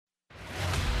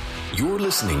You're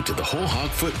listening to the Whole Hog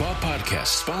Football Podcast,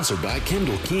 sponsored by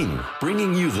Kendall King,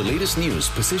 bringing you the latest news,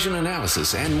 position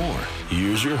analysis, and more.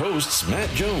 Here's your hosts, Matt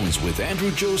Jones with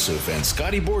Andrew Joseph and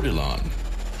Scotty Bordelon.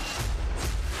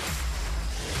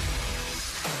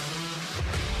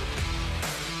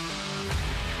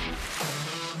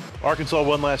 Arkansas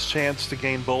one last chance to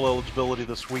gain bowl eligibility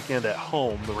this weekend at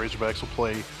home. The Razorbacks will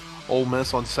play Ole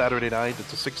Miss on Saturday night.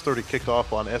 It's a 6:30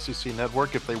 kickoff on SEC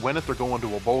Network. If they win it, they're going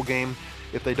to a bowl game.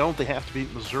 If they don't, they have to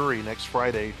beat Missouri next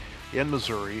Friday in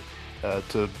Missouri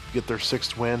to get their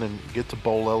sixth win and get to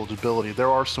bowl eligibility. There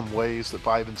are some ways that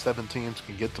 5 and 7 teams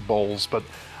can get to bowls, but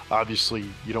obviously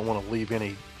you don't want to leave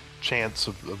any chance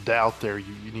of doubt there.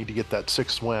 You need to get that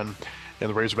sixth win, and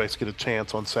the Razorbacks get a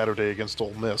chance on Saturday against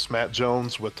Ole Miss. Matt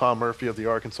Jones with Tom Murphy of the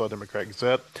Arkansas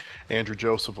Democrat-Gazette, Andrew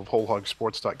Joseph of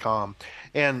WholeHogSports.com.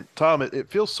 And Tom,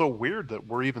 it feels so weird that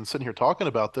we're even sitting here talking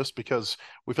about this, because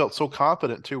we felt so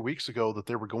confident 2 weeks ago that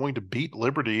they were going to beat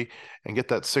Liberty and get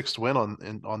that sixth win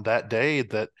on that day,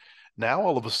 that now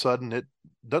all of a sudden it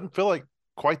doesn't feel like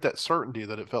quite that certainty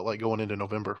that it felt like going into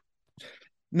November.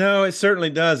 No, it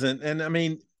certainly doesn't. And I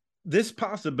mean, this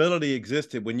possibility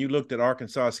existed when you looked at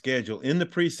Arkansas' schedule in the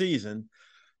preseason,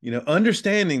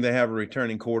 understanding they have a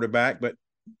returning quarterback, but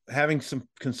having some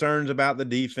concerns about the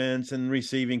defense and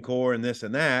receiving core and this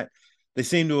and that. They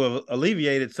seem to have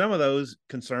alleviated some of those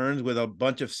concerns with a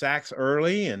bunch of sacks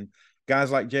early, and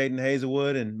guys like Jaden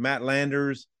Hazelwood and Matt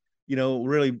Landers,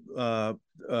 really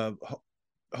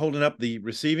holding up the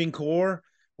receiving core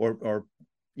or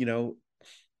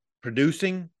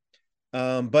producing.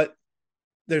 But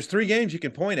there's 3 games you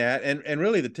can point at, and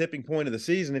really the tipping point of the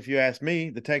season, if you ask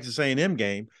me, the Texas A&M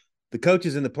game. The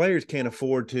coaches and the players can't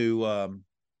afford to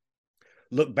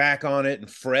look back on it and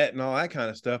fret and all that kind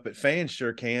of stuff, but fans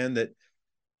sure can. That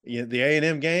the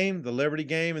A&M game, the Liberty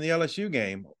game, and the LSU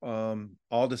game,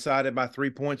 all decided by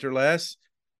 3 points or less,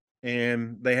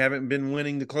 and they haven't been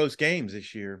winning the close games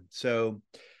this year. So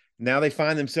now they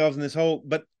find themselves in this hole.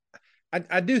 But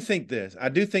I do think this. I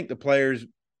do think the players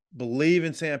believe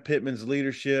in Sam Pittman's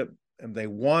leadership, and they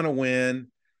want to win,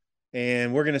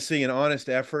 and we're going to see an honest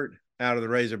effort out of the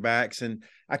Razorbacks. And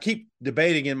I keep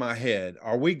debating in my head,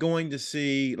 are we going to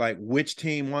see like which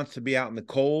team wants to be out in the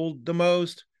cold the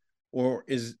most, or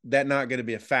is that not going to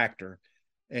be a factor?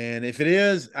 And if it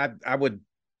is, I would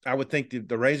think the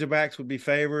Razorbacks would be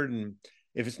favored. And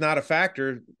if it's not a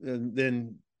factor,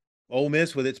 then Ole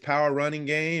Miss, with its power running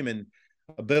game and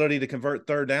ability to convert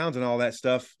third downs and all that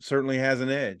stuff, certainly has an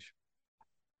edge.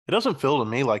 It doesn't feel to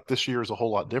me like this year is a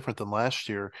whole lot different than last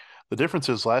year. The difference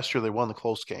is last year they won the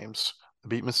close games. They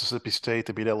beat Mississippi State.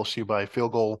 They beat LSU by a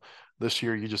field goal. This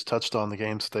year you just touched on the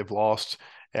games that they've lost,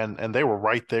 and they were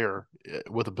right there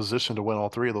with a position to win all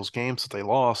 3 of those games that they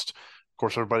lost. Of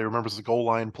course, everybody remembers the goal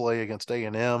line play against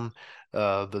A&M,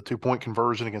 the 2-point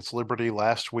conversion against Liberty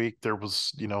last week. There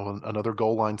was, another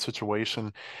goal line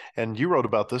situation. And you wrote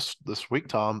about this week,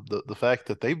 Tom, the fact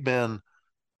that they've been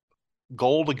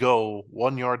goal to go,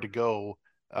 1 yard to go,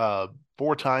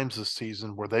 4 times this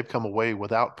season where they've come away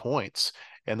without points.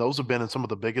 And those have been in some of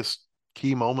the biggest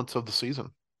key moments of the season.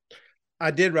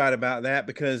 I did write about that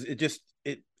because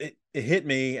it hit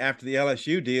me after the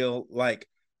LSU deal. Like,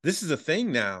 this is a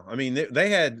thing now. I mean, they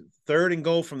had 3rd and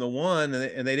goal from the 1,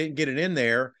 and they didn't get it in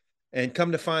there. And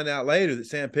come to find out later that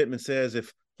Sam Pittman says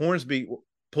if Hornsby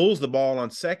pulls the ball on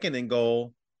 2nd and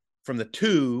goal from the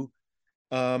 2,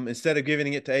 instead of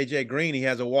giving it to AJ Green, he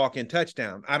has a walk-in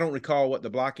touchdown. I don't recall what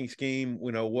the blocking scheme,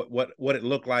 what it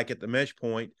looked like at the mesh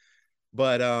point,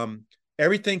 but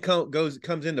everything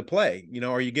comes into play.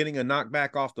 Are you getting a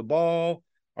knockback off the ball?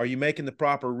 Are you making the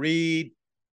proper read?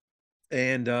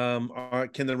 And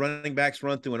can the running backs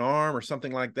run through an arm or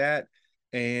something like that?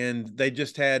 And they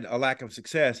just had a lack of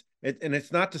success. And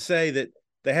it's not to say that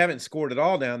they haven't scored it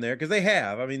all down there, because they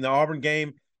have. I mean, the Auburn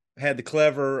game had the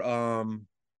clever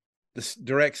the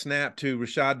direct snap to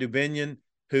Rashad Dubinion,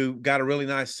 who got a really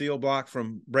nice seal block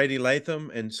from Brady Latham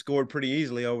and scored pretty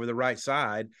easily over the right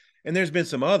side. And there's been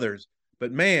some others.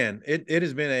 But, man, it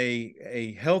has been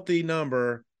a healthy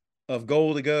number of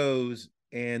goal-to-goes,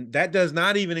 and that does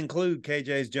not even include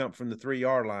KJ's jump from the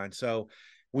 3-yard line. So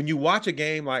when you watch a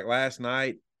game like last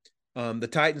night, the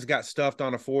Titans got stuffed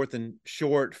on a 4th and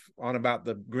short on about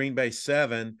the Green Bay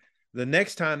 7. The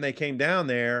next time they came down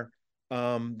there,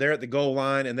 they're at the goal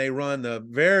line, and they run the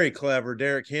very clever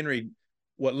Derrick Henry,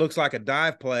 what looks like a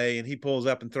dive play, and he pulls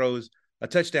up and throws a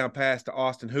touchdown pass to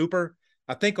Austin Hooper.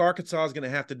 I think Arkansas is going to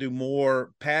have to do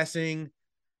more passing,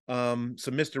 some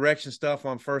misdirection stuff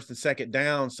on 1st and 2nd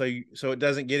down, so it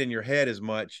doesn't get in your head as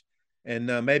much.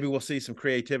 And maybe we'll see some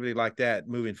creativity like that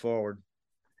moving forward.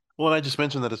 Well, and I just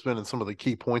mentioned that it's been in some of the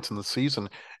key points in the season.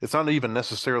 It's not even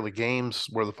necessarily games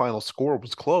where the final score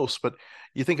was close, but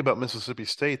you think about Mississippi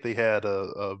State, they had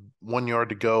a 1 yard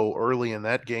to go early in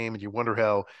that game, and you wonder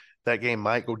how that game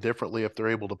might go differently if they're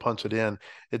able to punch it in.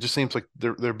 It just seems like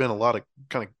there have been a lot of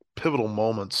kind of pivotal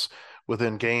moments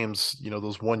within games,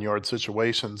 those 1 yard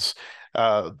situations.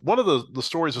 One of the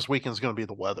stories this weekend is going to be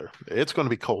the weather. It's going to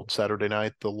be cold Saturday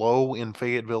night. The low in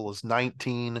Fayetteville is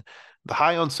 19. The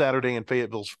high on Saturday in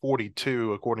Fayetteville is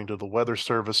 42, according to the Weather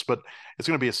Service, but it's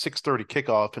going to be a 6:30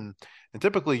 kickoff, and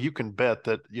typically you can bet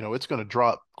that it's going to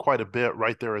drop quite a bit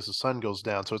right there as the sun goes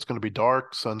down. So it's going to be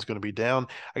dark, sun's going to be down.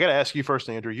 I got to ask you first,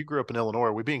 Andrew. You grew up in Illinois.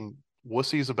 Are we being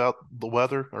wussies about the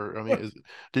weather, or I mean,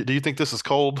 do you think this is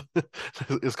cold?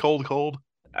 Is cold cold?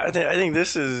 I think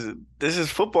this is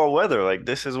football weather. Like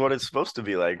this is what it's supposed to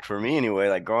be like for me anyway.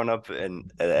 Like growing up in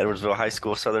at Edwardsville High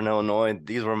School, Southern Illinois,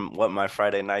 these were what my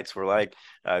Friday nights were like.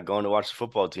 Going to watch the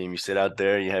football team. You sit out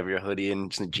there, you have your hoodie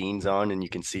and some jeans on, and you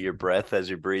can see your breath as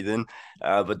you're breathing.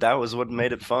 But that was what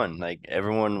made it fun. Like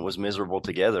everyone was miserable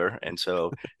together, and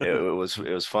so it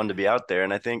was fun to be out there.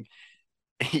 And I think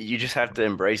you just have to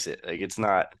embrace it. Like it's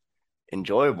not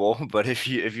enjoyable, but if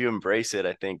you embrace it,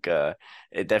 I think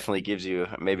it definitely gives you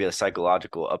maybe a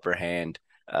psychological upper hand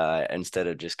instead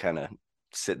of just kind of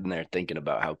sitting there thinking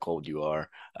about how cold you are.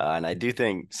 And I do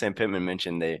think Sam Pittman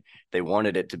mentioned they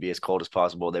wanted it to be as cold as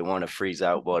possible. They want to freeze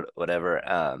out whatever.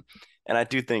 And I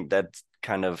do think that's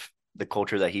kind of the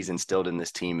culture that he's instilled in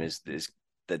this team is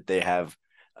that they have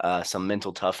some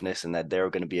mental toughness and that they're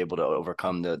going to be able to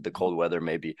overcome the cold weather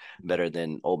maybe better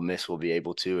than Ole Miss will be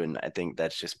able to. And I think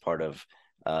that's just part of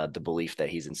the belief that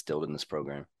he's instilled in this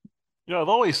program. I've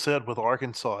always said with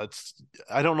Arkansas,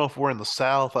 I don't know if we're in the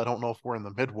South. I don't know if we're in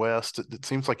the Midwest. It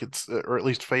seems like or at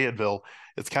least Fayetteville,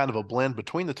 it's kind of a blend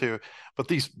between the two. But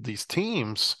these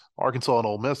teams, Arkansas and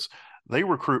Ole Miss, they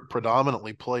recruit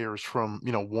predominantly players from,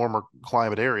 warmer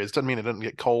climate areas. Doesn't mean it doesn't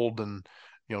get cold in,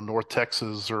 North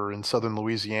Texas or in Southern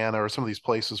Louisiana or some of these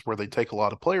places where they take a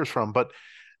lot of players from. But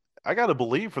I got to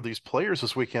believe for these players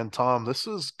this weekend, Tom, this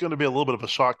is going to be a little bit of a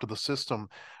shock to the system.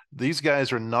 These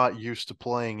guys are not used to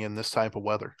playing in this type of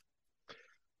weather.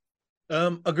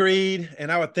 Agreed. And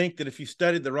I would think that if you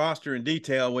studied the roster in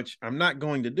detail, which I'm not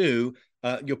going to do,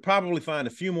 you'll probably find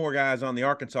a few more guys on the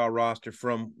Arkansas roster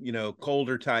from,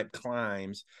 colder type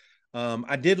climes.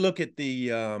 I did look at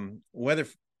the weather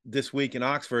this week in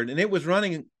Oxford, and it was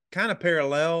running kind of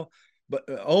parallel, but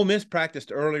Ole Miss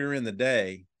practiced earlier in the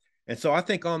day. And so I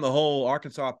think on the whole,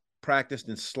 Arkansas practiced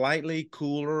in slightly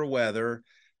cooler weather.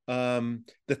 The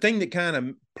thing that kind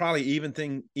of probably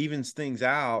evens things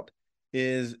out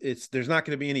is there's not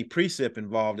going to be any precip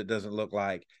involved, it doesn't look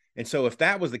like. And so if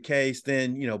that was the case,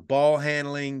 then, ball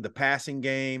handling, the passing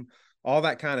game, all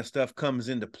that kind of stuff comes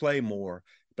into play more.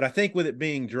 But I think with it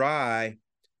being dry,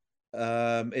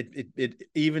 it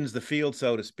evens the field,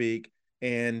 so to speak.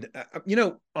 And,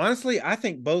 honestly, I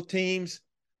think both teams,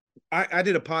 I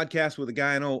did a podcast with a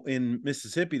guy in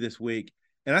Mississippi this week,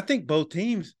 and I think both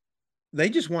teams, they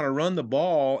just want to run the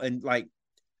ball and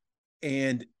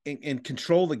and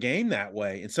control the game that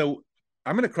way. And so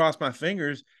I'm going to cross my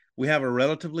fingers. We have a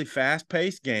relatively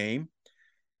fast-paced game,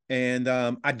 and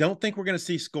I don't think we're going to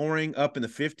see scoring up in the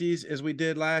 50s as we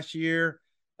did last year.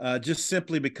 Just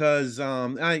simply because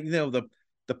the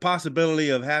possibility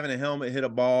of having a helmet hit a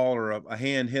ball or a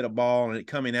hand hit a ball and it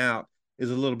coming out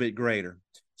is a little bit greater.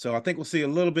 So I think we'll see a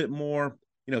little bit more,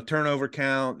 turnover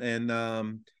count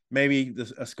and maybe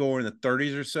a score in the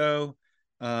 30s or so.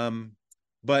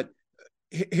 But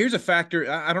here's a factor.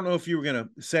 I don't know if you were going to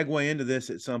segue into this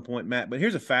at some point, Matt, but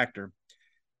here's a factor.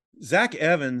 Zach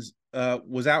Evans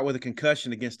was out with a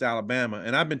concussion against Alabama,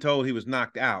 and I've been told he was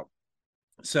knocked out.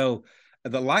 So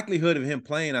the likelihood of him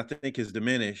playing, I think, is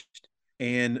diminished.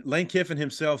 And Lane Kiffin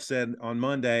himself said on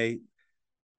Monday,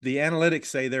 the analytics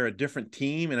say they're a different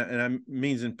team, and I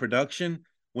means in production,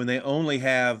 when they only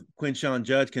have Quinshon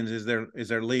Judkins as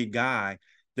their lead guy,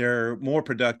 they're more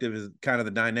productive as kind of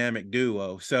the dynamic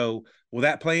duo. So will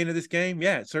that play into this game?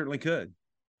 Yeah, it certainly could.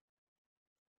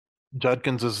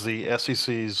 Judkins is the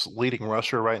SEC's leading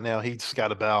rusher right now. He's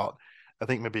got about, I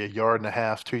think, maybe a 1.5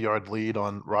 2-yard lead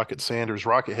on Rocket Sanders.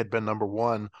 Rocket had been number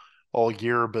one all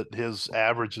year, but his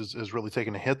average is really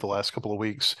taken a hit the last couple of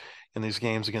weeks in these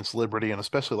games against Liberty, and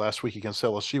especially last week against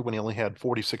LSU when he only had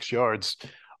 46 yards.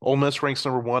 Ole Miss ranks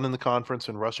number one in the conference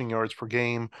in rushing yards per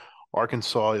game.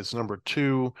 Arkansas is number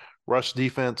two. Rush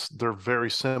defense, they're very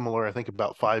similar. I think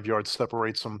about 5 yards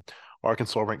separates them.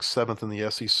 Arkansas ranks seventh in the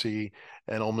SEC,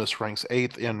 and Ole Miss ranks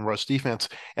eighth in rush defense.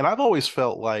 And I've always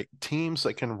felt like teams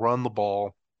that can run the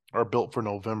ball are built for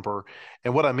November.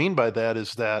 And what I mean by that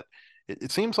is that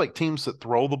it seems like teams that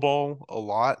throw the ball a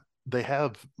lot, they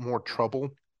have more trouble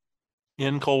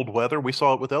in cold weather. We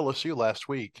saw it with LSU last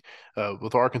week,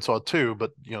 with Arkansas too,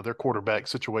 but their quarterback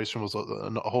situation was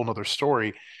a whole nother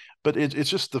story. But it's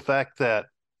just the fact that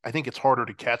I think it's harder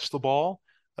to catch the ball.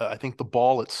 I think the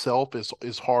ball itself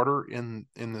is harder in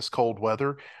this cold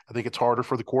weather. I think it's harder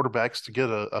for the quarterbacks to get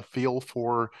a feel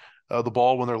for the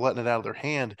ball when they're letting it out of their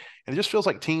hand. And it just feels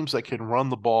like teams that can run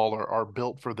the ball are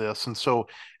built for this. And so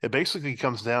it basically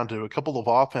comes down to a couple of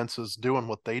offenses doing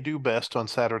what they do best on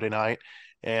Saturday night,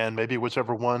 and maybe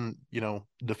whichever one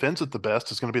defends it the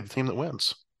best is going to be the team that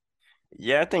wins.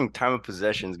 Yeah, I think time of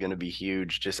possession is going to be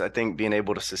huge. Just I think being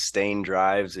able to sustain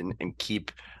drives and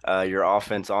keep your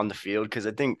offense on the field, because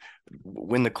I think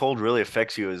when the cold really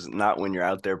affects you is not when you're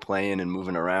out there playing and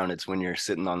moving around. It's when you're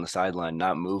sitting on the sideline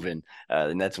not moving,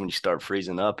 and that's when you start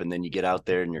freezing up. And then you get out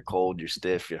there and you're cold, you're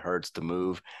stiff, it hurts to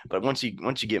move. But once you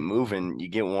get moving, you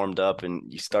get warmed up and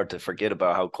you start to forget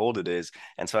about how cold it is.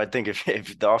 And so I think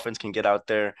if the offense can get out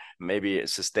there, maybe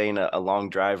sustain a long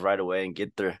drive right away and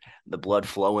get the blood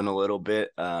flowing a little bit,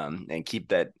 and keep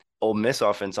that Ole Miss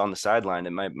offense on the sideline,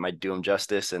 it might do them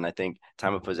justice. And I think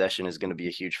time of possession is going to be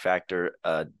a huge factor,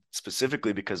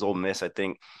 specifically because Ole Miss, I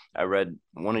think I read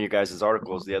one of your guys'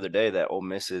 articles the other day that Ole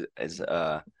Miss is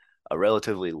a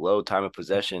relatively low time of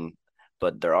possession,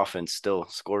 but their offense still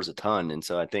scores a ton. And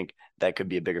so I think that could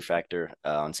be a bigger factor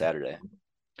on Saturday.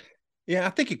 Yeah, I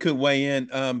think it could weigh in.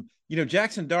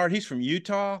 Jackson Dart, he's from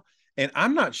Utah. And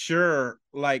I'm not sure,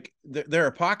 like, there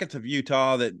are pockets of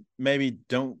Utah that maybe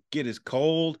don't get as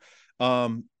cold.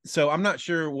 So I'm not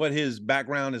sure what his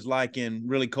background is like in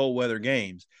really cold weather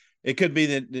games. It could be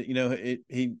that,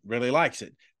 he really likes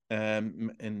it.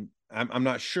 And I'm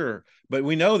not sure. But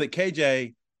we know that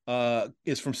KJ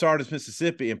is from Sardis,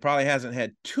 Mississippi, and probably hasn't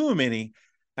had too many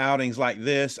outings like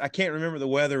this. I can't remember the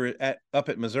weather up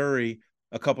at Missouri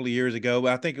a couple of years ago,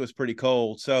 but I think it was pretty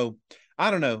cold. So I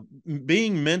don't know,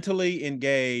 being mentally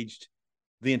engaged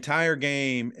the entire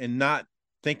game and not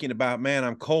thinking about, man,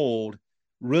 I'm cold,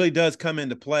 really does come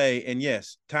into play. And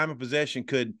yes, time of possession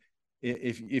could,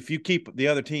 if you keep the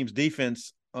other team's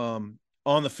defense on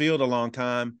the field a long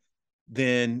time,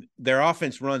 then their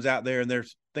offense runs out there and they're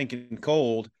thinking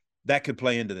cold. That could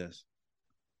play into this.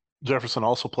 Jefferson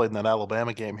also played in that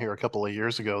Alabama game here a couple of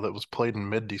years ago that was played in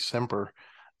mid-December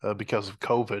because of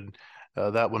COVID.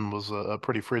 That one was a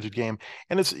pretty frigid game.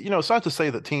 And it's not to say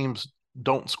that teams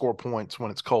don't score points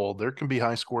when it's cold. There can be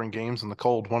high scoring games in the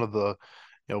cold. One of the,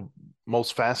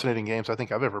 most fascinating games I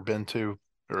think I've ever been to,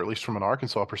 or at least from an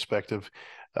Arkansas perspective,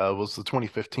 was the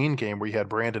 2015 game where you had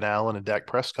Brandon Allen and Dak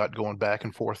Prescott going back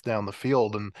and forth down the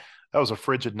field. And that was a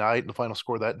frigid night. And the final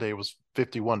score that day was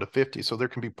 51-50. So there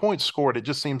can be points scored. It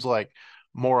just seems like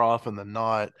more often than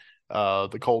not,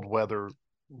 the cold weather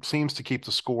seems to keep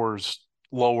the scores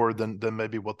lower than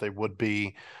maybe what they would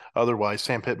be otherwise.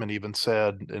 Sam Pittman even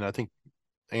said, and I think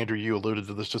Andrew, you alluded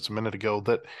to this just a minute ago,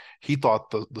 that he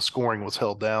thought the scoring was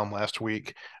held down last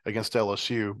week against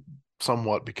LSU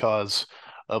somewhat because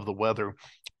of the weather.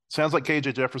 Sounds like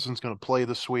KJ Jefferson's going to play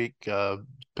this week.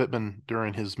 Pittman,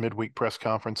 during his midweek press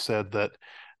conference, said that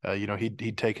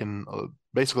he'd taken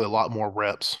basically a lot more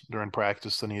reps during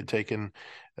practice than he had taken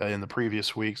in the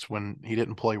previous weeks when he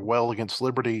didn't play well against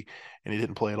Liberty and he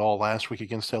didn't play at all last week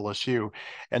against LSU.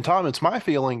 And Tom, it's my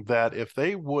feeling that if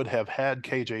they would have had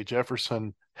KJ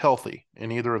Jefferson healthy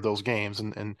in either of those games,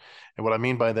 and what I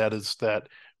mean by that is that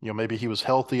maybe he was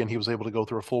healthy and he was able to go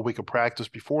through a full week of practice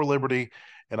before Liberty,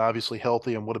 and obviously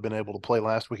healthy and would have been able to play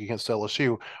last week against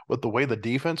LSU. With the way the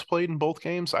defense played in both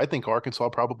games, I think Arkansas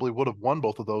probably would have won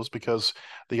both of those, because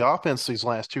the offense these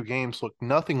last two games looked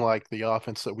nothing like the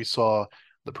offense that we saw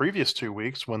the previous 2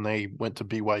 weeks when they went to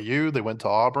BYU, they went to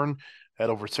Auburn,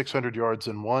 had over 600 yards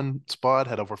in one spot,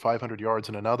 had over 500 yards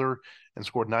in another, and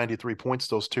scored 93 points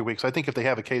those 2 weeks. I think if they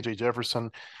have a KJ Jefferson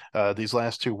these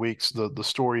last 2 weeks, the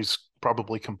story's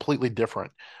probably completely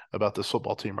different about this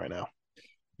football team right now.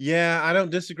 Yeah, I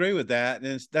don't disagree with that.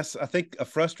 And that's, I think, a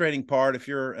frustrating part if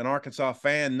you're an Arkansas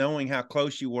fan, knowing how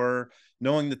close you were,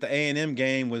 knowing that the A&M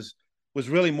game was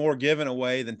really more given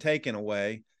away than taken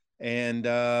away. And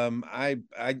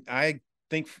I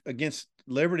think against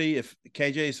Liberty, if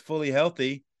KJ is fully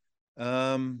healthy,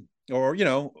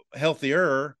 or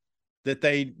healthier, that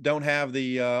they don't have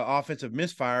the offensive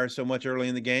misfire so much early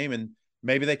in the game, and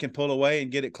maybe they can pull away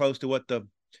and get it close to what the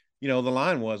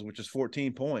line was, which is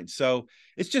 14 points. So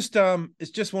it's just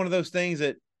one of those things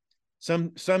that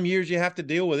some years you have to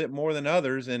deal with it more than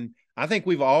others. And I think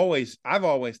I've always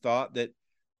thought that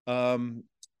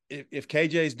if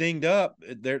KJ's dinged up,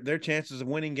 their chances of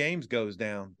winning games goes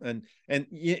down. And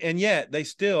yet they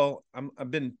still, I've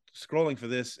been scrolling for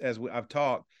this as I've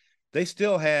talked, they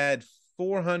still had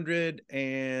 400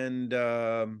 and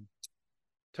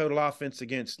total offense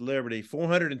against Liberty,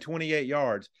 428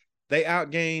 yards. They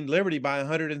outgained Liberty by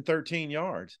 113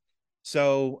 yards.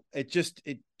 So it just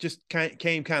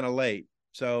came kind of late.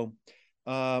 So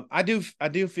I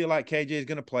do feel like KJ is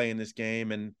going to play in this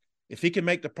game, and if he can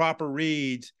make the proper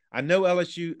reads, I know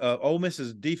Ole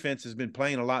Miss's defense has been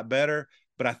playing a lot better,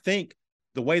 but I think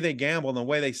the way they gamble and the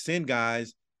way they send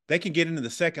guys, they can get into the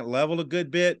second level a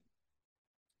good bit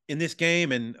in this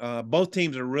game. And both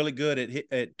teams are really good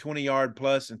at 20-yard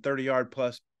plus and 30-yard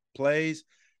plus plays.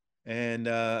 And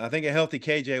I think a healthy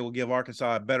KJ will give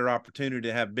Arkansas a better opportunity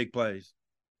to have big plays.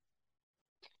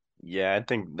 Yeah, I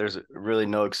think there's really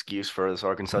no excuse for this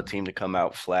Arkansas team to come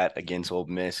out flat against Ole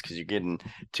Miss because you're getting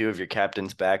two of your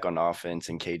captains back on offense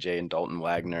in KJ and Dalton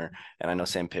Wagner. And I know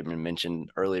Sam Pittman mentioned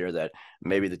earlier that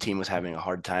maybe the team was having a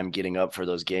hard time getting up for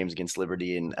those games against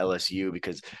Liberty and LSU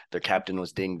because their captain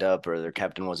was dinged up or their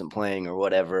captain wasn't playing or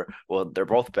whatever. Well, they're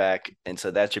both back, and so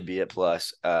that should be a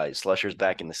plus. Slusher's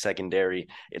back in the secondary.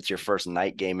 It's your first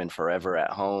night game in forever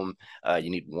at home. You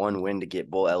need one win to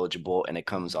get bowl eligible, and it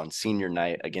comes on senior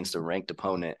night against a ranked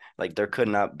opponent. Like, there could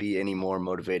not be any more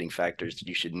motivating factors that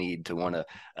you should need to want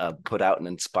to put out an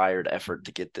inspired effort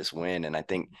to get this win. And I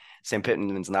think Sam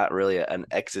Pittman's not really an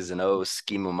X's and O's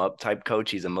scheme them up type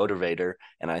coach. He's a motivator,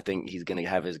 and I think he's going to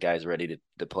have his guys ready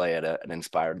to play at an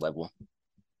inspired level.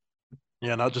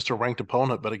 Yeah, not just a ranked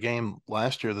opponent, but a game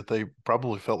last year that they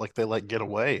probably felt like they let get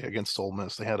away against Ole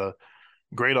Miss. They had a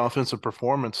great offensive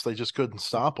performance. They just couldn't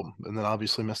stop them. And then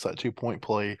obviously missed that 2-point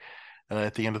play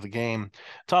at the end of the game.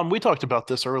 Tom, we talked about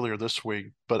this earlier this week,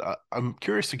 but I'm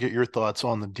curious to get your thoughts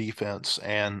on the defense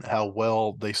and how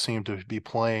well they seem to be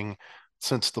playing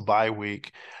since the bye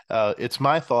week. It's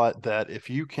my thought that if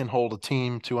you can hold a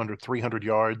team to under 300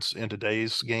 yards in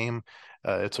today's game,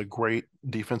 it's a great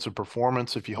defensive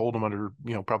performance. If you hold them under,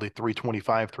 probably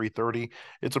 325, 330,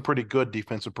 it's a pretty good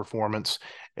defensive performance.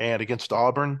 And against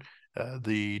Auburn,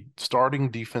 the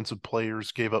starting defensive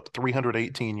players gave up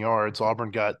 318 yards.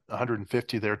 Auburn got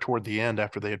 150 there toward the end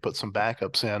after they had put some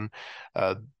backups in.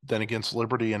 Then against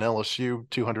Liberty and LSU,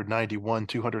 291,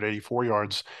 284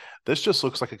 yards. This just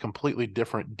looks like a completely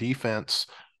different defense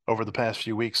over the past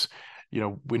few weeks.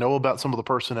 We know about some of the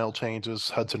personnel changes.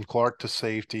 Hudson Clark to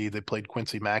safety. They played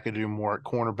Quincy McAdoo more at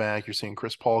cornerback. You're seeing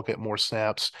Chris Paul get more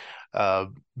snaps.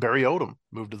 Barry Odom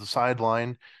moved to the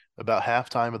sideline about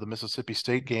halftime of the Mississippi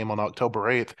State game on October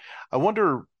 8th. I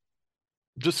wonder,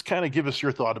 just kind of give us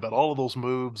your thought about all of those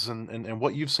moves and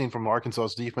what you've seen from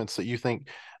Arkansas's defense that you think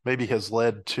maybe has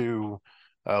led to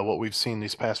what we've seen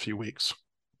these past few weeks.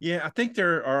 Yeah, I think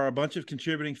there are a bunch of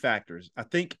contributing factors. I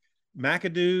think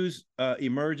McAdoo's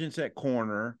emergence at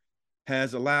corner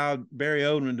has allowed Barry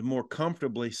Odom to more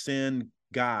comfortably send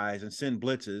guys and send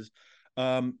blitzes.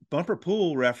 Bumper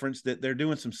Pool referenced that they're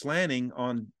doing some slanting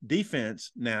on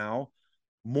defense now,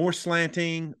 more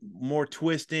slanting, more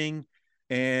twisting,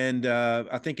 and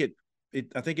I think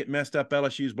it messed up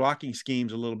LSU's blocking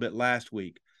schemes a little bit last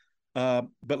week. But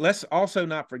let's also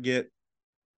not forget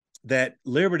that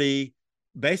Liberty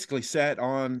basically sat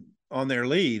on their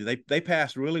lead. They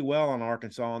passed really well on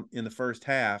Arkansas in the first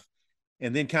half,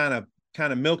 and then kind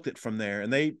of milked it from there.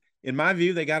 And they, in my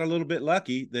view, they got a little bit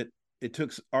lucky that it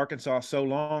took Arkansas so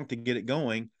long to get it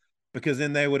going, because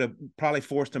then they would have probably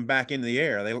forced them back into the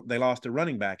air. They lost a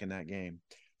running back in that game.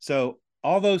 So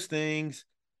all those things,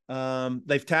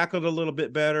 they've tackled a little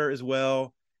bit better as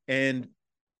well. And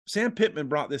Sam Pittman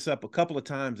brought this up a couple of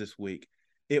times this week.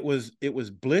 It was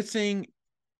blitzing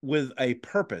with a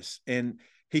purpose. And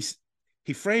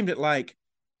he framed it like,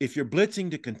 if you're blitzing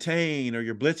to contain or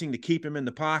you're blitzing to keep him in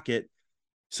the pocket,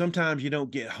 sometimes you don't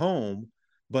get home.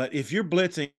 But if you're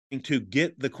blitzing to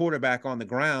get the quarterback on the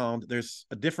ground, there's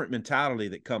a different mentality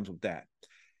that comes with that.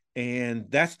 And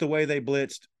that's the way they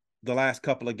blitzed the last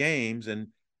couple of games. And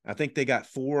I think they got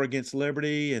 4 against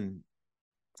Liberty and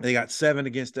they got 7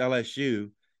 against LSU.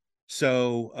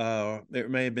 So there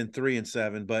may have been 3 and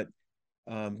 7, but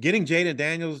getting Jaden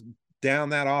Daniels down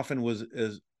that often was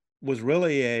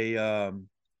really a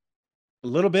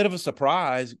little bit of a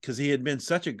surprise, because he had been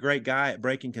such a great guy at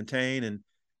breaking contain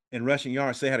and rushing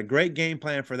yards. So they had a great game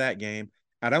plan for that game.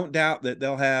 I don't doubt that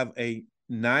they'll have a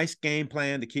nice game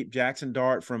plan to keep Jackson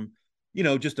Dart from,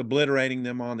 just obliterating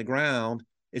them on the ground.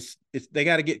 They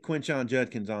got to get Quinshon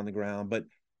Judkins on the ground. But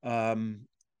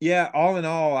yeah, all in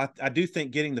all, I do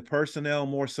think getting the personnel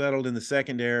more settled in the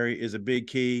secondary is a big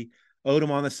key. Odom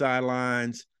on the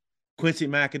sidelines, Quincy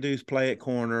McAdoo's play at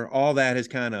corner, all that has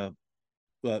kind of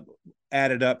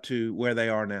added up to where they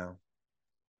are now.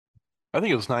 I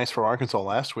think it was nice for Arkansas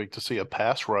last week to see a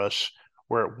pass rush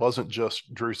where it wasn't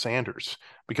just Drew Sanders,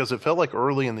 because it felt like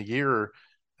early in the year,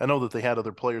 I know that they had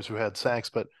other players who had sacks,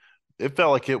 but it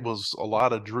felt like it was a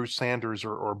lot of Drew Sanders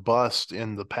or bust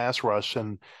in the pass rush.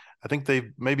 And I think they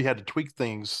maybe had to tweak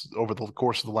things over the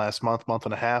course of the last month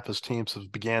and a half as teams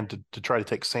have began to try to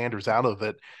take Sanders out of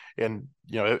it. And,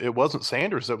 it wasn't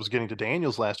Sanders that was getting to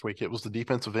Daniels last week. It was the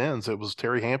defensive ends. It was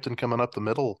Terry Hampton coming up the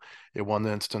middle in one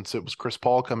instance. It was Chris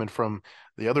Paul coming from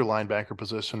the other linebacker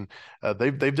position.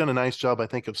 They've done a nice job, I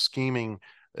think, of scheming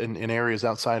in areas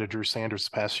outside of Drew Sanders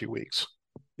the past few weeks.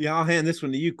 Yeah, I'll hand this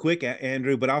one to you quick,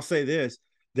 Andrew, but I'll say this.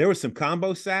 There was some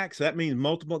combo sacks. So that means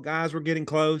multiple guys were getting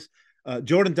close.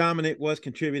 Jordan Dominic was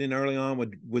contributing early on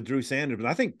with Drew Sanders, but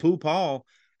I think Pooh Paul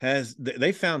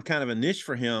they found kind of a niche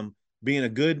for him being a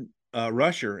good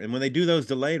rusher. And when they do those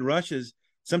delayed rushes,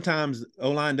 sometimes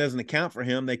O-line doesn't account for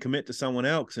him. They commit to someone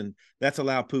else, and that's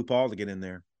allowed Pooh Paul to get in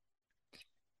there.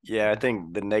 Yeah, I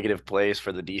think the negative plays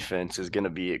for the defense is going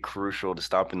to be crucial to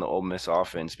stopping the Ole Miss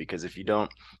offense, because if you don't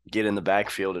get in the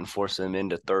backfield and force them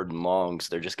into third and longs,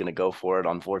 they're just going to go for it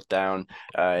on fourth down,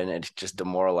 and it's just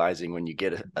demoralizing when you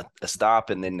get a stop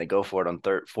and then they go for it on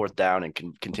fourth down and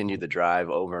can continue the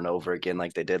drive over and over again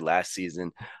like they did last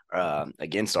season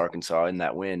against Arkansas in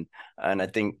that win. And I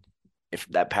think if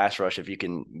that pass rush, if you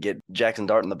can get Jackson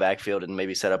Dart in the backfield and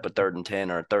maybe set up a 3rd and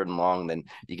 10 or a 3rd and long, then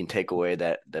you can take away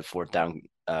that fourth down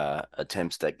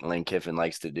attempts that Lane Kiffin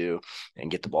likes to do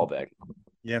and get the ball back.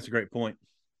 Yeah, that's a great point.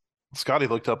 Scotty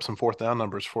looked up some fourth down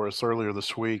numbers for us earlier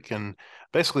this week, and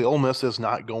basically Ole Miss is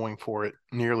not going for it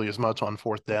nearly as much on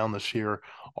fourth down this year.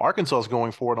 Arkansas is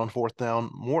going for it on fourth down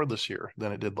more this year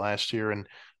than it did last year, and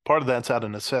part of that's out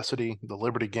of necessity. The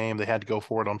Liberty game, they had to go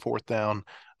for it on fourth down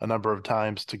a number of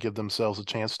times to give themselves a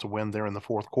chance to win there in the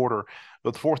fourth quarter.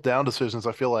 But the fourth down decisions,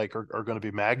 I feel like, are going to be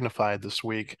magnified this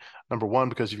week. Number one,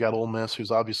 because you've got Ole Miss,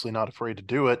 who's obviously not afraid to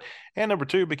do it. And number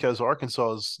two, because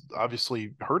Arkansas has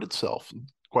obviously hurt itself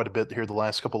quite a bit here the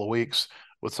last couple of weeks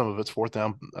with some of its fourth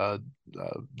down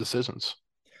decisions.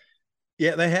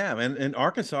 Yeah, they have. And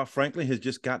Arkansas, frankly, has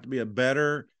just got to be a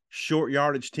better short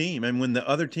yardage team. And when the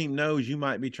other team knows you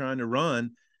might be trying to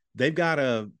run, they've got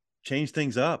to change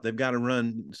things up. They've got to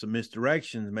run some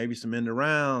misdirections, maybe some end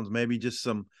arounds, maybe just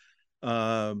some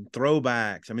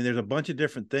throwbacks. I mean, there's a bunch of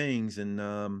different things. And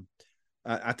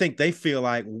I think they feel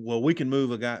like, well, we can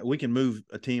move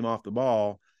a team off the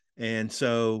ball. And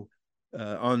so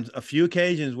on a few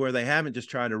occasions where they haven't just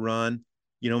tried to run,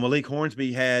 Malik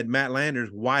Hornsby had Matt Landers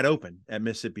wide open at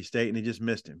Mississippi State, and he just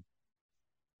missed him.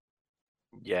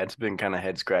 Yeah, it's been kind of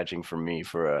head scratching for me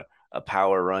for a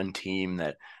power run team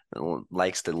that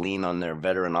likes to lean on their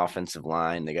veteran offensive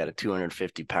line. They got a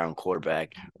 250-pound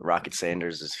quarterback. Rocket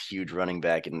Sanders is a huge running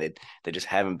back, and they just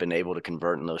haven't been able to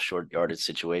convert in those short yardage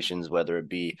situations, whether it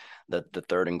be the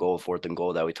 3rd and goal, 4th and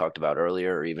goal that we talked about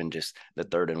earlier, or even just the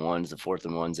 3rd and 1s, the 4th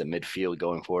and 1s at midfield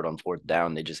going forward on fourth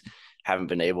down. They just haven't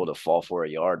been able to fall for a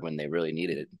yard when they really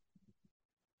needed it.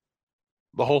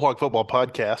 The Whole Hog Football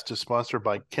Podcast is sponsored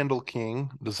by Kendall King,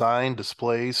 design,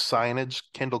 displays, signage,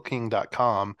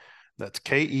 kendallking.com. That's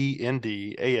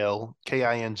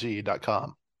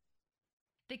KENDALKING.com.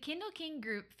 The Kendall King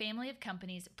Group family of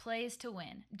companies plays to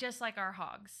win, just like our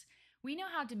hogs. We know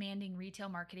how demanding retail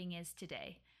marketing is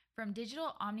today. From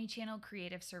digital omni-channel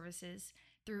creative services,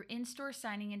 through in-store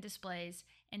signing and displays,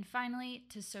 and finally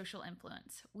to social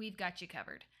influence, we've got you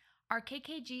covered. Our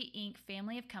KKG Inc.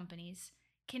 family of companies,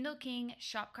 Kendall King,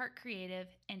 Shopcart Creative,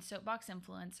 and Soapbox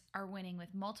Influence are winning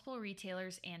with multiple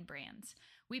retailers and brands.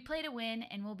 We play to win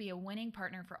and will be a winning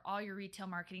partner for all your retail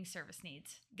marketing service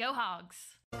needs. Go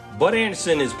Hogs! Bud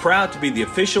Anderson is proud to be the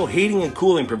official heating and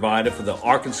cooling provider for the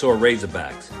Arkansas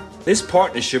Razorbacks. This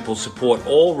partnership will support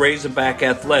all Razorback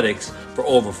athletics for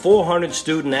over 400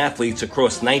 student athletes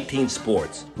across 19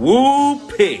 sports.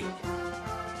 Woo-pig!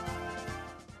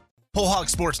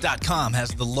 WholeHogSports.com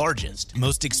has the largest,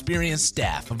 most experienced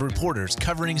staff of reporters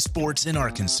covering sports in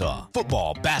Arkansas.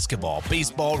 Football, basketball,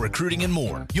 baseball, recruiting, and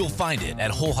more. You'll find it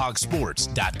at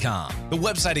WholeHogSports.com. The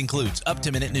website includes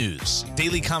up-to-minute news,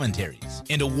 daily commentaries,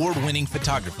 and award-winning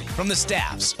photography from the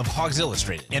staffs of Hogs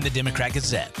Illustrated and the Democrat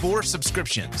Gazette. For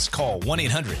subscriptions, call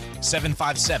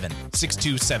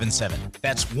 1-800-757-6277.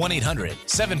 That's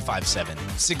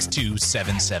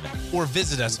 1-800-757-6277. Or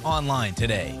visit us online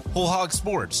today.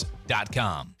 WholeHogSports.com.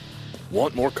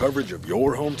 Want more coverage of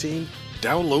your home team?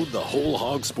 Download the Whole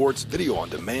Hog Sports Video on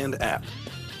Demand app.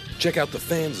 Check out the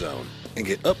Fan Zone and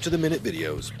get up-to-the-minute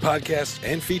videos, podcasts,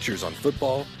 and features on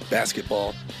football,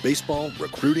 basketball, baseball,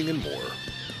 recruiting, and more.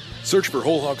 Search for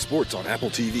Whole Hog Sports on Apple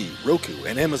TV, Roku,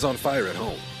 and Amazon Fire at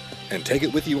home. and take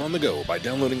it with you on the go by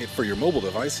downloading it for your mobile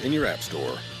device in your app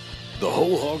store. The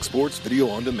Whole Hog Sports Video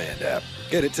on Demand app.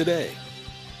 Get it today.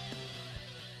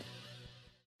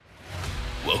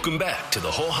 Welcome back to the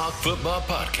Whole Hog Football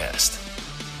Podcast.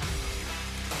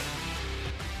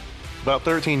 About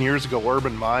 13 years ago,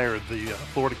 Urban Meyer, the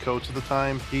Florida coach at the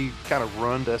time, he kind of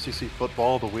ruined SEC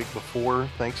football the week before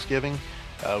Thanksgiving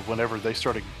whenever they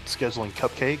started scheduling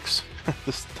cupcakes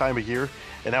this time of year.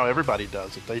 And now everybody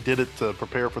does it. They did it to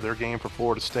prepare for their game for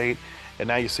Florida State. And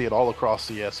now you see it all across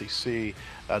the SEC.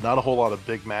 Not a whole lot of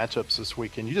big matchups this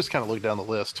weekend. You just kind of look down the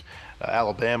list.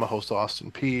 Alabama hosts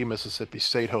Austin Peay. Mississippi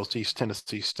State hosts East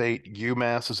Tennessee State.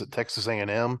 UMass is at Texas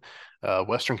A&M.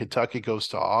 Western Kentucky goes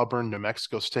to Auburn. New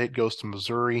Mexico State goes to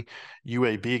Missouri.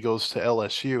 UAB goes to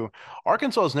LSU.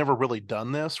 Arkansas has never really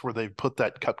done this where they've put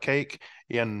that cupcake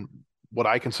in what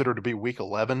I consider to be week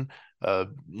 11, the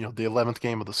 11th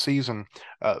game of the season.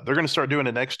 They're going to start doing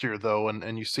it next year, though,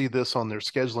 and you see this on their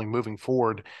scheduling moving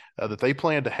forward, that they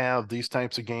plan to have these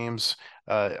types of games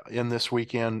in this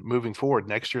weekend moving forward.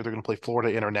 Next year, they're going to play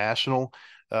Florida International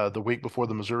the week before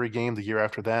the Missouri game. The year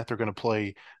after that, they're going to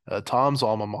play Tom's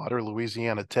alma mater,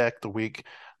 Louisiana Tech, the week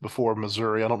before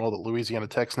Missouri. I don't know that Louisiana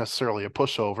Tech's necessarily a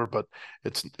pushover, but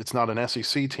it's not an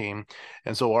SEC team.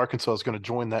 And so Arkansas is going to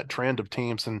join that trend of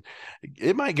teams. And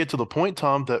it might get to the point,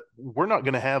 Tom, that we're not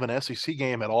going to have an SEC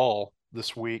game at all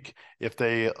this week if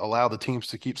they allow the teams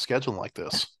to keep scheduling like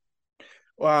this.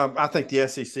 Well, I think the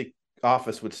SEC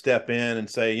office would step in and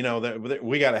say,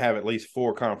 we got to have at least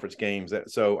 4 conference games.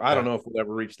 So I don't know if we'll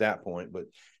ever reach that point, but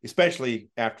especially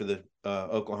after the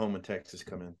Oklahoma and Texas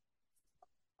come in.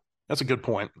 That's a good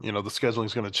point. The scheduling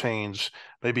is going to change,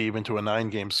 maybe even to a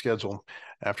 9-game schedule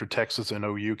after Texas and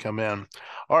OU come in.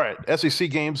 All right, SEC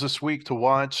games this week to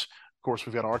watch. Of course,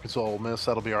 we've got Arkansas, Ole Miss.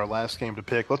 That'll be our last game to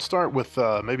pick. Let's start with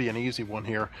maybe an easy one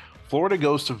here. Florida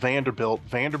goes to Vanderbilt.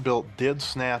 Vanderbilt did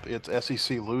snap its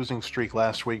SEC losing streak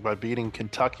last week by beating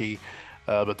Kentucky,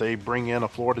 but they bring in a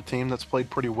Florida team that's played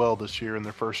pretty well this year in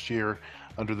their first year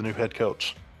under the new head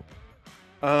coach.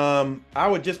 I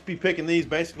would just be picking these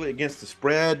basically against the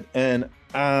spread, and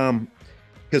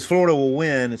because Florida will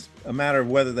win. It's a matter of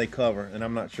whether they cover, and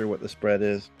I'm not sure what the spread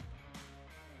is.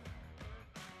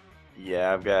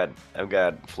 Yeah, I've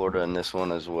got Florida in this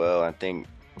one as well. I think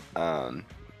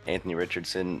Anthony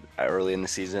Richardson, early in the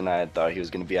season, I thought he was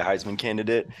going to be a Heisman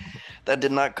candidate. That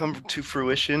did not come to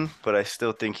fruition, but I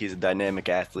still think he's a dynamic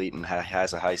athlete and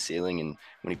has a high ceiling, and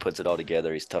when he puts it all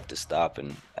together, he's tough to stop,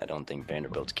 and I don't think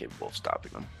Vanderbilt's capable of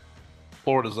stopping him.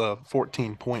 Florida's a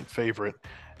 14-point favorite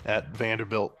at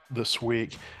Vanderbilt this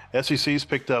week. SEC's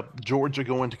picked up Georgia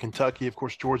going to Kentucky. Of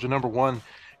course, Georgia number 1.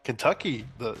 Kentucky,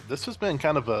 this has been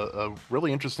kind of a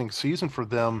really interesting season for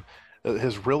them. It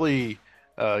has really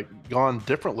gone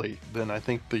differently than I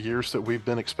think the years that we've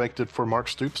been expected for Mark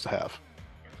Stoops to have.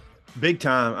 Big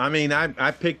time. I mean,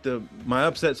 I picked my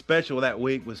upset special that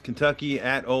week was Kentucky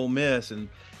at Ole Miss, and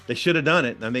they should have done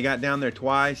it. And they got down there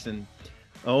twice, and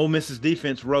Ole Miss's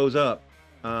defense rose up.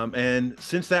 And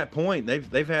since that point,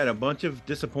 they've had a bunch of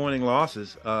disappointing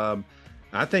losses.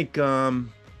 I think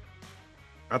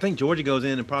Georgia goes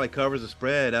in and probably covers the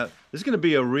spread. This is going to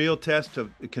be a real test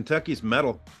of Kentucky's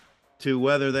mettle to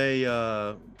whether they,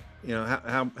 how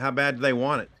bad do they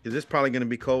want it? Because it's probably going to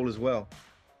be cold as well.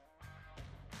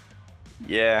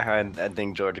 Yeah, I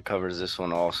think Georgia covers this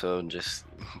one also. Just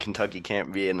Kentucky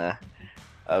can't be in the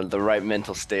right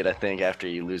mental state, I think, after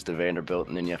you lose to Vanderbilt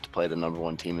and then you have to play the number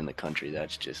 1 team in the country.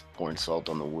 That's just pouring salt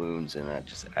on the wounds, and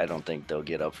I don't think they'll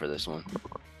get up for this one.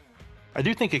 I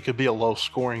do think it could be a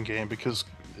low-scoring game because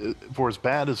for as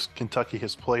bad as Kentucky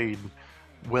has played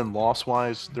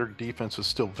win-loss-wise, their defense is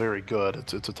still very good.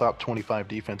 It's a top 25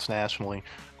 defense nationally.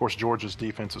 Of course, Georgia's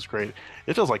defense is great.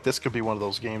 It feels like this could be one of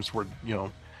those games where,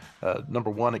 number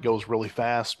 1, it goes really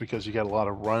fast because you got a lot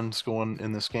of runs going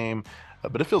in this game.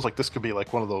 But it feels like this could be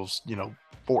like one of those,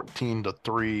 14-3,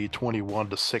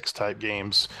 21-6 type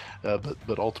games.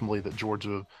 But ultimately that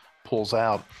Georgia pulls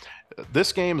out.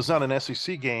 This game is not an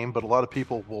SEC game, but a lot of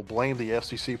people will blame the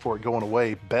SEC for it going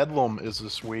away. Bedlam is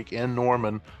this week in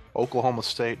Norman. Oklahoma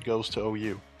State goes to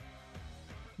OU.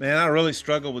 Man, I really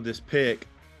struggle with this pick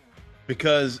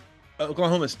because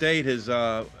Oklahoma State has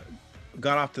got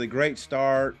off to the great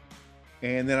start,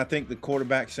 and then I think the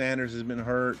quarterback Sanders has been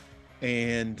hurt,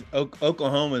 and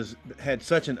Oklahoma's had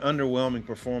such an underwhelming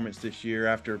performance this year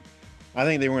after I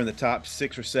think they were in the top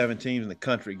 6 or 7 teams in the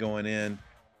country going in.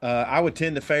 I would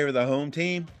tend to favor the home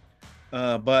team,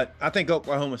 but I think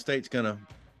Oklahoma State's going to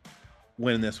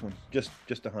win this one. Just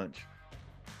a hunch.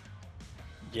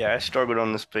 Yeah, I struggled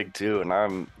on this pick too, and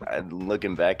I'm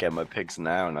looking back at my picks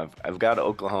now, and I've got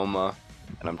Oklahoma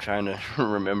and I'm trying to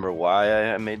remember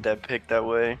why I made that pick that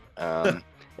way.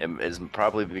 It's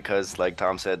probably because, like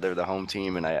Tom said, they're the home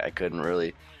team, and I couldn't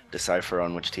really decipher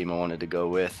on which team I wanted to go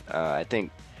with. I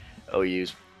think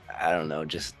OU's, I don't know,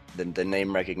 just the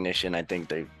name recognition. I think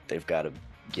they've got to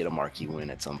get a marquee win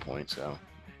at some point. So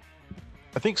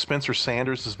I think Spencer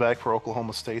Sanders is back for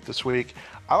Oklahoma State this week.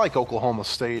 I like Oklahoma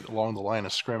State along the line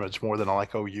of scrimmage more than I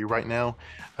like OU right now.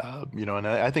 And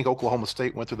I think Oklahoma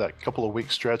State went through that couple of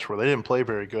week stretch where they didn't play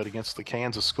very good against the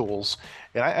Kansas schools.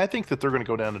 And I think that they're going to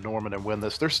go down to Norman and win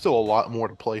this. There's still a lot more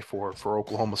to play for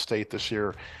Oklahoma State this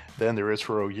year than there is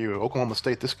for OU. Oklahoma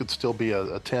State, this could still be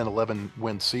a 10-11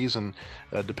 win season,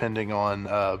 depending on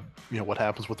what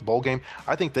happens with the bowl game.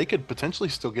 I think they could potentially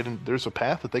still get in. There's a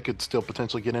path that they could still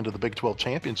potentially get into the Big 12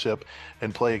 championship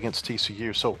and play against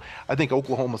TCU. So I think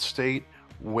Oklahoma State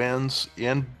wins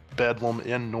in Bedlam,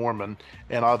 in Norman,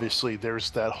 and obviously there's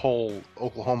that whole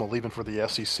Oklahoma leaving for the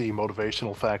SEC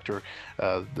motivational factor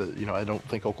that I don't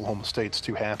think Oklahoma State's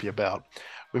too happy about.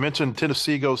 We mentioned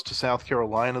Tennessee goes to South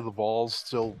Carolina. The Vols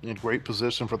still in great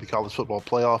position for the college football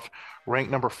playoff,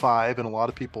 ranked number 5, and a lot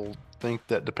of people think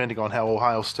that depending on how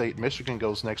Ohio State and Michigan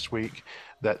goes next week,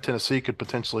 that Tennessee could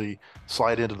potentially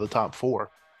slide into the top 4.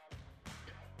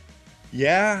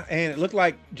 Yeah, and it looked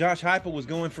like Josh Heupel was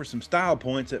going for some style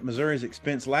points at Missouri's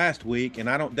expense last week, and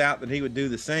I don't doubt that he would do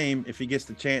the same if he gets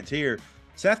the chance here.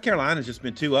 South Carolina's just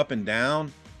been too up and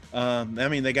down.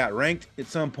 They got ranked at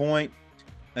some point,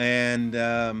 and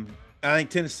I think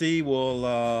Tennessee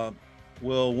will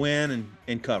win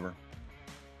and cover.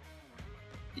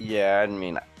 Yeah,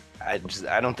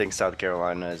 I don't think South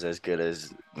Carolina is as good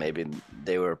as maybe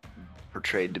they were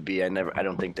portrayed to be. I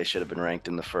don't think they should have been ranked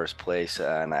in the first place,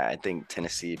 and I think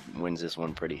Tennessee wins this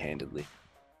one pretty handedly.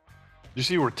 Did you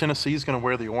see where Tennessee's going to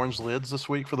wear the orange lids this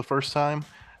week for the first time?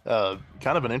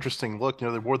 Kind of an interesting look. They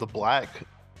wore the black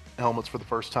helmets for the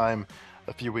first time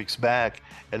a few weeks back,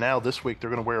 and now this week they're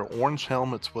going to wear orange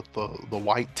helmets with the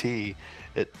white tee.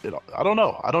 I don't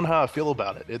know. I don't know how I feel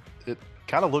about it. It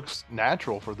kind of looks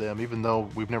natural for them, even though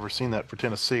we've never seen that for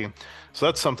Tennessee. So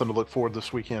that's something to look forward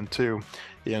this weekend too,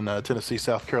 in Tennessee,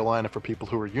 South Carolina, for people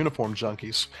who are uniform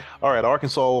junkies. All right,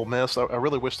 Arkansas, Ole Miss. I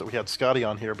really wish that we had Scotty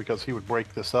on here because he would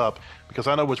break this up, because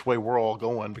I know which way we're all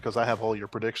going because I have all your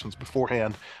predictions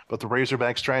beforehand. But the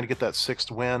Razorbacks trying to get that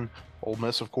 6th win. Ole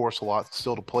Miss, of course, a lot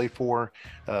still to play for.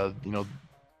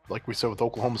 Like we said with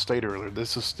Oklahoma State earlier,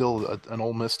 this is still an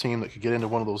Ole Miss team that could get into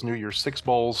one of those New Year's Six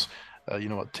bowls. A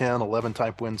 10-11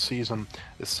 type win season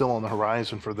is still on the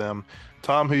horizon for them.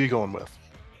 Tom, who are you going with?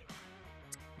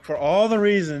 For all the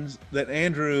reasons that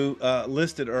Andrew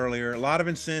listed earlier, a lot of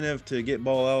incentive to get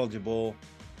bowl eligible,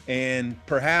 and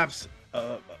perhaps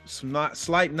some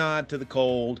slight nod to the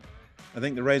cold. I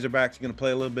think the Razorbacks are going to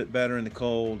play a little bit better in the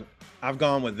cold. I've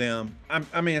gone with them.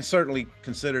 I certainly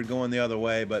considered going the other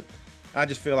way, but I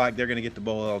just feel like they're going to get the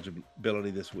bowl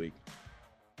eligibility this week.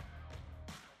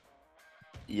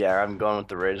 Yeah, I'm going with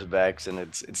the Razorbacks, and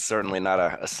it's certainly not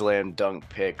a slam dunk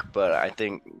pick, but I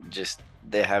think just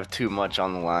they have too much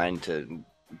on the line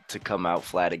to come out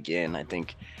flat again. I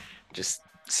think just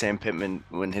Sam Pittman,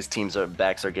 when his team's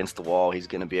backs are against the wall, he's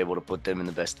going to be able to put them in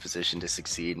the best position to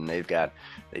succeed, and they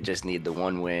just need the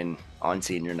one win on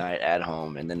senior night at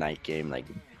home in the night game. Like,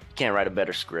 you can't write a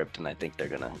better script, and I think they're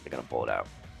gonna pull it out.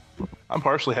 I'm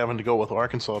partially having to go with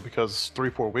Arkansas because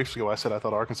 3-4 weeks ago I said I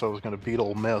thought Arkansas was going to beat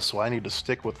Ole Miss, so I need to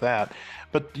stick with that.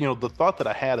 But the thought that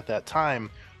I had at that time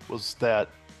was that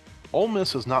Ole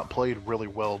Miss has not played really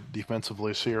well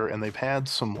defensively this year, and they've had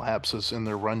some lapses in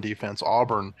their run defense.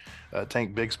 Auburn,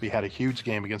 Tank Bigsby had a huge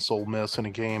game against Ole Miss in a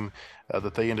game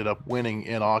that they ended up winning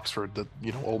in Oxford. That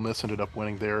Ole Miss ended up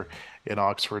winning there in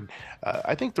Oxford.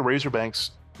 I think the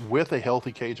Razorbacks, with a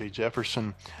healthy KJ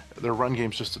Jefferson, their run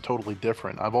game's just totally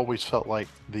different. I've always felt like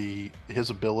his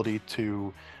ability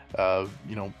to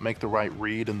make the right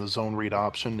read and the zone read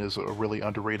option is a really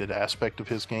underrated aspect of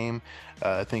his game.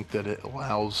 I think that it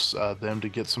allows them to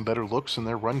get some better looks in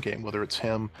their run game, whether it's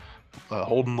him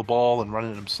holding the ball and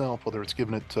running it himself, whether it's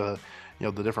giving it to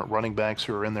the different running backs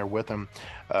who are in there with him.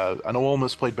 I know Ole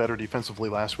Miss played better defensively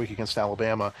last week against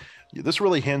Alabama. This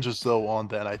really hinges, though, on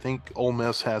that I think Ole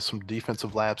Miss has some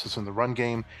defensive lapses in the run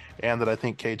game, and that I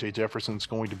think KJ Jefferson's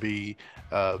going to be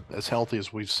as healthy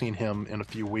as we've seen him in a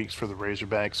few weeks for the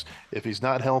Razorbacks. If he's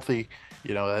not healthy,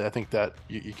 I think that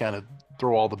you kind of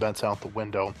throw all the bets out the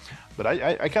window. But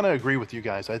I kind of agree with you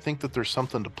guys. I think that there's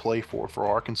something to play for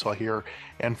Arkansas here,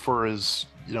 and for as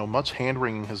much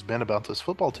hand-wringing has been about this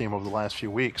football team over the last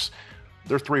few weeks,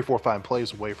 they're 3, 4, 5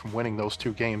 plays away from winning those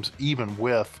 2 games, even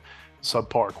with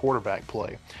subpar quarterback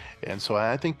play. And so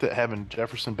I think that having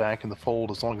Jefferson back in the fold,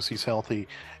 as long as he's healthy,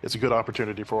 is a good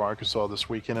opportunity for Arkansas this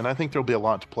weekend. And I think there'll be a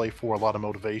lot to play for, a lot of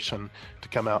motivation to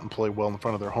come out and play well in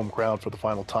front of their home crowd for the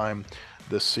final time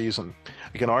this season.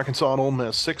 Again, Arkansas and Ole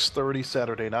Miss, 6:30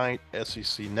 Saturday night,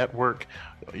 SEC Network.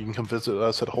 You can come visit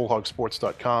us at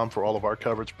wholehogsports.com for all of our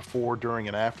coverage before, during,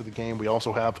 and after the game. We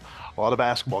also have a lot of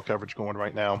basketball coverage going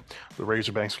right now. The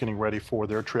Razorbacks getting ready for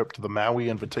their trip to the Maui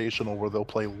Invitational, where they'll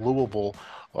play Louisville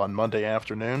on Monday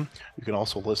afternoon. You can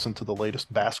also listen to the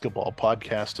latest basketball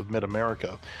podcast of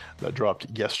Mid-America that dropped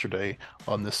yesterday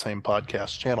on this same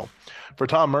podcast channel. For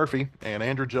Tom Murphy and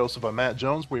Andrew Joseph, I'm Matt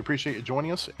Jones. We appreciate you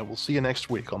joining us, and we'll see you next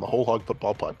week on the Whole Hog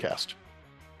Football Podcast.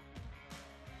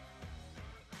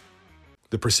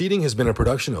 The proceeding has been a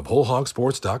production of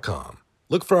WholeHogSports.com.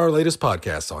 Look for our latest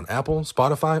podcasts on Apple,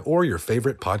 Spotify, or your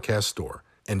favorite podcast store.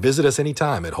 And visit us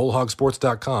anytime at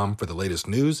WholeHogSports.com for the latest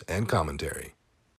news and commentary.